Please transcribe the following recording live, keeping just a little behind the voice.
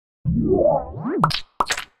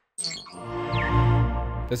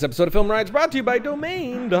This episode of Film Riot is brought to you by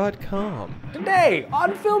Domain.com. Today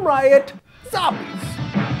on Film Riot, zombies.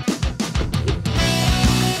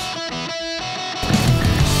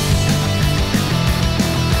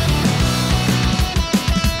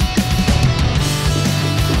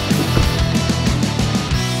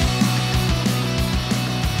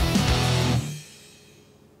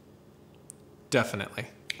 Definitely.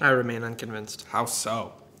 I remain unconvinced. How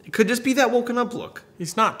so? It could just be that woken up look.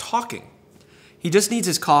 He's not talking. He just needs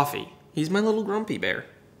his coffee. He's my little grumpy bear.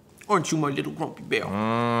 Aren't you my little grumpy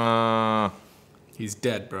bear? He's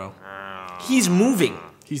dead, bro. He's moving.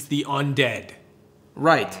 He's the undead.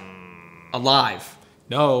 Right. Alive.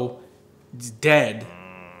 No, he's dead,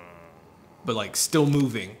 but like still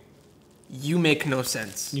moving. You make no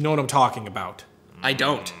sense. You know what I'm talking about. I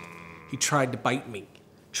don't. He tried to bite me.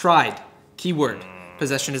 Tried. Keyword.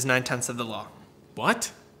 Possession is 9/10 of the law.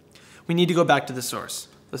 What? We need to go back to the source.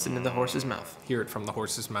 Listen to the horse's mouth. Hear it from the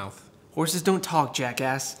horse's mouth. Horses don't talk,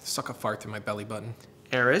 jackass. Suck a fart through my belly button.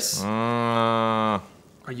 Eris? Are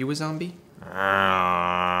you a zombie?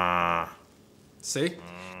 See?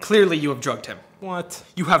 Clearly you have drugged him. What?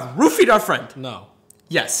 You have roofied our friend. No.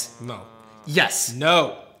 Yes. No. Yes.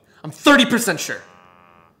 No. I'm 30% sure.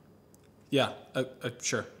 Yeah,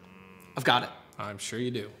 sure. I've got it. I'm sure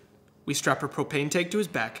you do. We strap a propane tank to his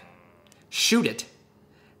back, shoot it,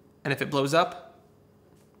 and if it blows up,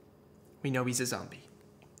 we know he's a zombie.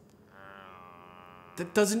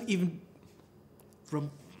 That doesn't even...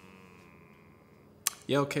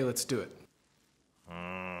 Yeah, okay, let's do it.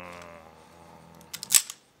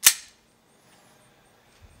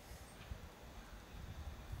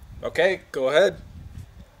 Okay, go ahead.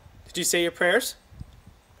 Did you say your prayers?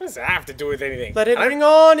 What does that have to do with anything? Let it ring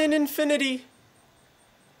on in infinity.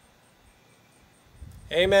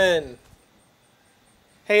 Amen.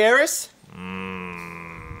 Hey, Eris.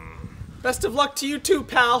 Best of luck to you too,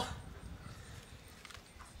 pal.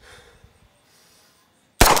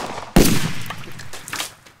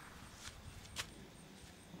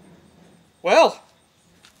 Well,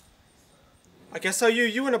 I guess I owe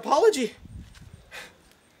you an apology.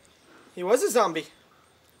 He was a zombie.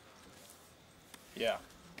 Yeah.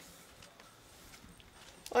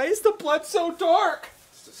 Why is the blood so dark?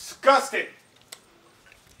 It's disgusting.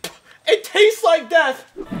 It tastes like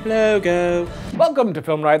death. Logo. Welcome to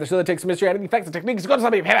Film Riot, the show that takes mystery out of the effects and techniques. Go to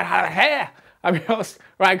somebody. I'm your host,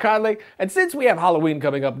 Ryan Conley, and since we have Halloween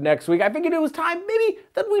coming up next week, I figured it was time maybe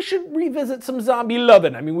that we should revisit some zombie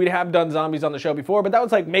loving. I mean, we have done zombies on the show before, but that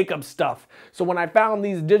was like makeup stuff. So when I found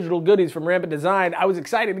these digital goodies from Rampant Design, I was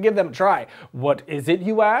excited to give them a try. What is it,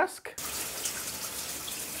 you ask?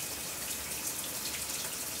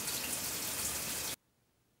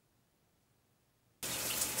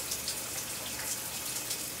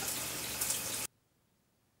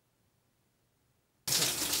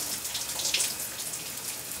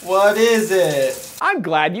 What is it? I'm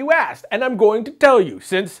glad you asked, and I'm going to tell you,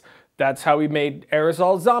 since that's how we made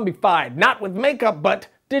Aerosol zombified. Not with makeup, but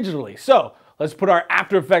digitally. So, let's put our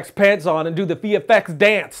After Effects pants on and do the VFX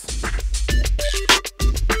dance.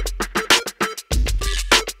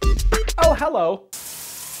 Oh, hello.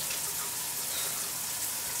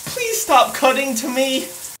 Please stop cutting to me.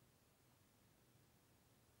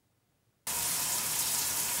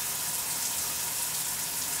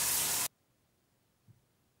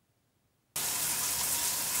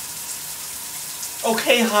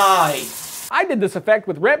 Okay, hi. I did this effect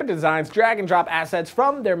with Rampant Design's drag and drop assets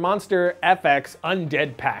from their Monster FX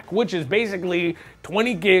Undead Pack, which is basically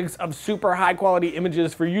 20 gigs of super high quality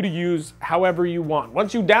images for you to use however you want.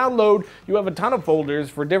 Once you download, you have a ton of folders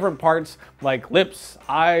for different parts like lips,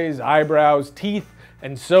 eyes, eyebrows, teeth,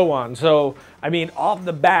 and so on. So, I mean, off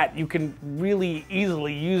the bat, you can really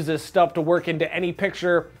easily use this stuff to work into any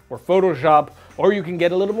picture or Photoshop, or you can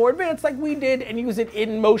get a little more advanced like we did and use it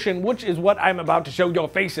in motion, which is what I'm about to show your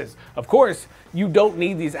faces. Of course, you don't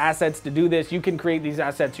need these assets to do this. You can create these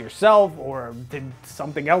assets yourself or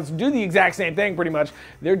something else, do the exact same thing pretty much.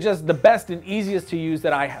 They're just the best and easiest to use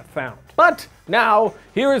that I have found. But now,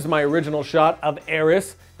 here is my original shot of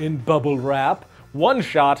Eris in bubble wrap. One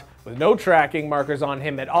shot with no tracking markers on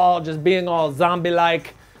him at all, just being all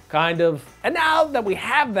zombie-like, kind of. And now that we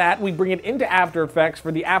have that, we bring it into After Effects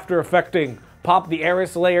for the after effecting. Pop the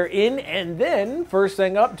Eris layer in, and then first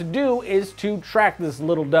thing up to do is to track this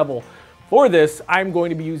little devil. For this, I'm going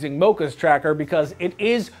to be using Mocha's tracker because it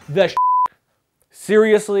is the shit.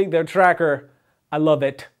 Seriously, their tracker, I love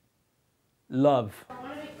it. Love.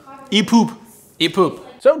 Eat poop. Eat poop.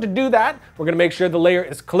 So to do that, we're gonna make sure the layer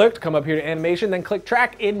is clicked, come up here to animation, then click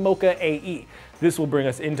track in Mocha AE. This will bring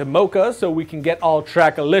us into Mocha so we can get all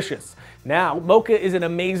trackalicious. Now, Mocha is an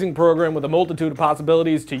amazing program with a multitude of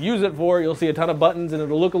possibilities to use it for. You'll see a ton of buttons and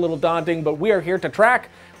it'll look a little daunting, but we are here to track,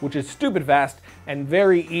 which is stupid fast and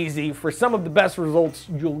very easy for some of the best results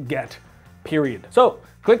you'll get, period. So,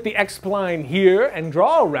 click the X-spline here and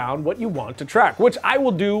draw around what you want to track, which I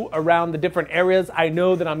will do around the different areas I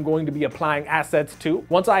know that I'm going to be applying assets to.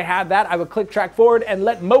 Once I have that, I will click track forward and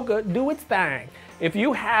let Mocha do its thing. If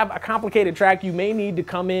you have a complicated track, you may need to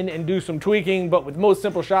come in and do some tweaking, but with most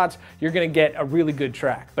simple shots, you're gonna get a really good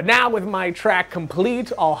track. But now with my track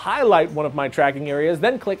complete, I'll highlight one of my tracking areas,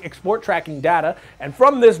 then click Export Tracking Data, and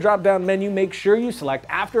from this drop-down menu, make sure you select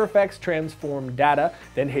After Effects Transform Data,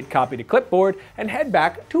 then hit Copy to Clipboard, and head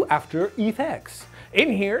back to After Effects.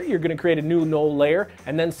 In here, you're gonna create a new null layer,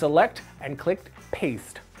 and then select and click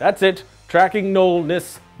Paste. That's it. Tracking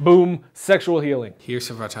nullness, boom, sexual healing. Here's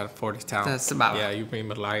about 40 town. That's about Yeah, you made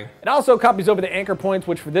me lying. It also copies over the anchor points,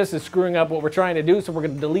 which for this is screwing up what we're trying to do, so we're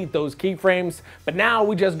gonna delete those keyframes. But now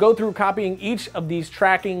we just go through copying each of these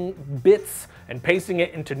tracking bits and pasting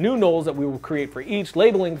it into new nulls that we will create for each,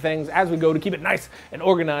 labeling things as we go to keep it nice and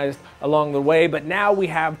organized along the way. But now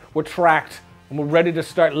we're tracked and we're ready to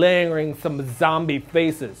start layering some zombie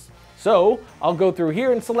faces. So I'll go through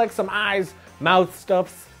here and select some eyes, mouth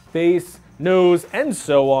stuffs, face, nose, and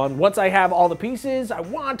so on. Once I have all the pieces I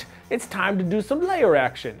want, it's time to do some layer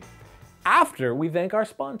action. After we thank our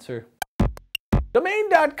sponsor.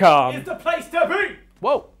 Domain.com It's the place to be!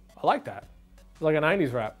 Whoa, I like that. It's like a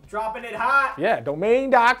 90s rap. Dropping it hot. Yeah,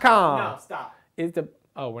 domain.com. No, stop. Is the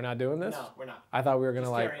Oh, we're not doing this? No, we're not. I thought we were gonna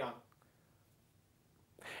Just like carry on.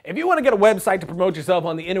 If you want to get a website to promote yourself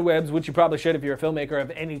on the interwebs, which you probably should if you're a filmmaker of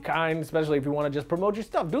any kind, especially if you want to just promote your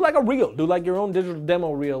stuff, do like a reel, do like your own digital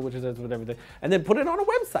demo reel, which is with everything, and then put it on a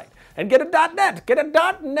website and get a .net. Get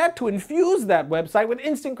a .net to infuse that website with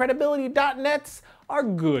instant credibility. .nets are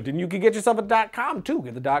good, and you can get yourself a .com too.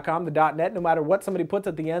 Get the .com, the .net, no matter what somebody puts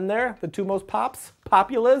at the end there, the two most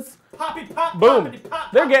populas. Poppy pop, Boom. poppity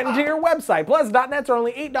pop, They're pop, getting pop. to your website. Plus, .nets are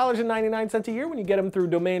only $8.99 a year when you get them through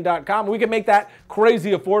domain.com. We can make that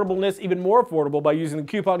crazy affordableness even more affordable by using the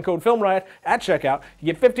coupon code FilmRiot at checkout.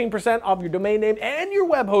 You get 15% off your domain name and your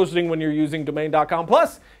web hosting when you're using domain.com.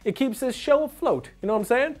 Plus, it keeps this show afloat. You know what I'm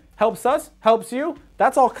saying? Helps us, helps you.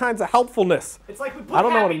 That's all kinds of helpfulness. It's like we put I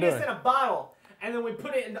don't know what I'm happiness doing. in a bottle, and then we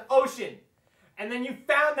put it in the ocean, and then you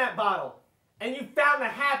found that bottle, and you found the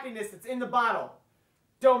happiness that's in the bottle.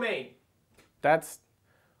 Domain. That's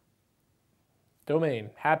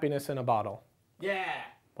domain. Happiness in a bottle. Yeah.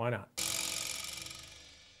 Why not?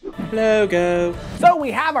 Logo. So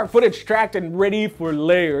we have our footage tracked and ready for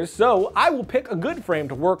layers, so I will pick a good frame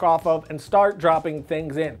to work off of and start dropping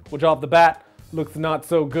things in, which off the bat looks not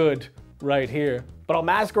so good right here. But I'll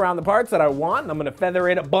mask around the parts that I want, and I'm gonna feather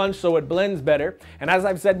it a bunch so it blends better. And as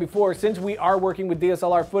I've said before, since we are working with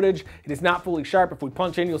DSLR footage, it is not fully sharp. If we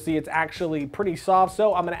punch in, you'll see it's actually pretty soft,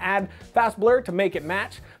 so I'm gonna add fast blur to make it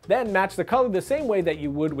match, then match the color the same way that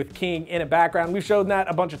you would with keying in a background. We've shown that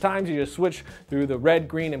a bunch of times. You just switch through the red,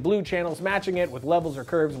 green, and blue channels, matching it with levels or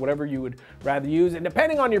curves, whatever you would rather use. And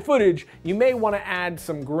depending on your footage, you may wanna add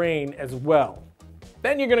some grain as well.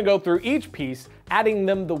 Then you're gonna go through each piece, adding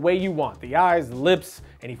them the way you want. The eyes, the lips,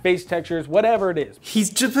 any face textures, whatever it is. He's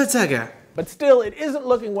Jupiter. But still, it isn't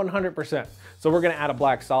looking 100%. So we're gonna add a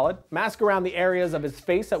black solid, mask around the areas of his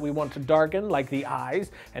face that we want to darken, like the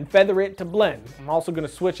eyes, and feather it to blend. I'm also gonna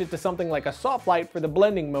switch it to something like a soft light for the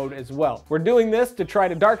blending mode as well. We're doing this to try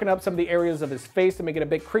to darken up some of the areas of his face to make it a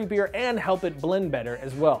bit creepier and help it blend better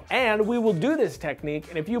as well. And we will do this technique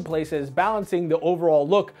in a few places, balancing the overall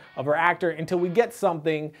look of our actor until we get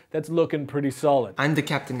something that's looking pretty solid. I'm the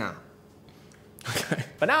captain now.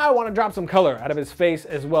 But now I want to drop some color out of his face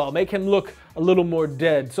as well, make him look a little more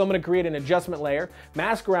dead. So I'm going to create an adjustment layer,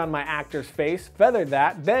 mask around my actor's face, feather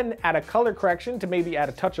that, then add a color correction to maybe add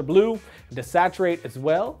a touch of blue, and to saturate as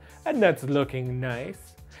well, and that's looking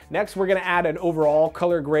nice. Next, we're going to add an overall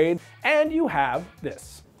color grade, and you have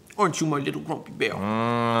this. Aren't you my little grumpy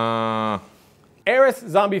bear? Eris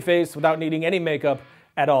zombie face without needing any makeup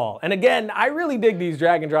at all. And again, I really dig these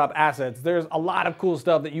drag and drop assets. There's a lot of cool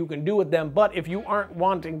stuff that you can do with them, but if you aren't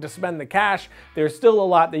wanting to spend the cash, there's still a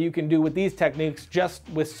lot that you can do with these techniques just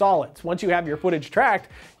with solids. Once you have your footage tracked,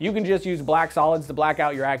 you can just use black solids to black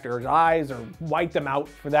out your actor's eyes or white them out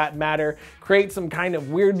for that matter. Create some kind of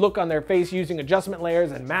weird look on their face using adjustment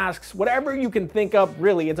layers and masks, whatever you can think of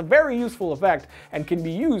really. It's a very useful effect and can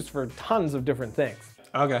be used for tons of different things.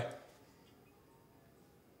 Okay.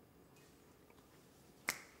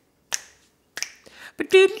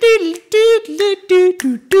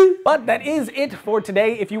 But that is it for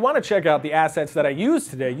today. If you want to check out the assets that I used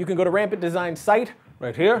today, you can go to Rampant Design's site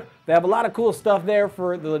right here. They have a lot of cool stuff there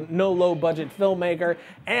for the no low budget filmmaker.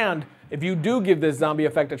 And if you do give this zombie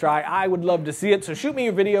effect a try, I would love to see it. So shoot me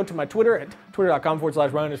your video to my Twitter at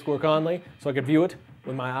twitter.com/Ryan_Conley so I can view it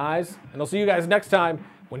with my eyes. And I'll see you guys next time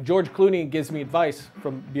when George Clooney gives me advice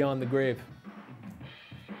from beyond the grave.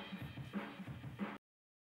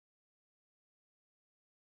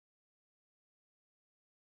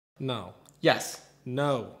 No. Yes.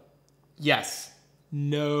 No. Yes.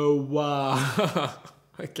 No.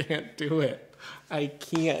 I can't do it. I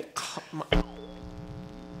can't.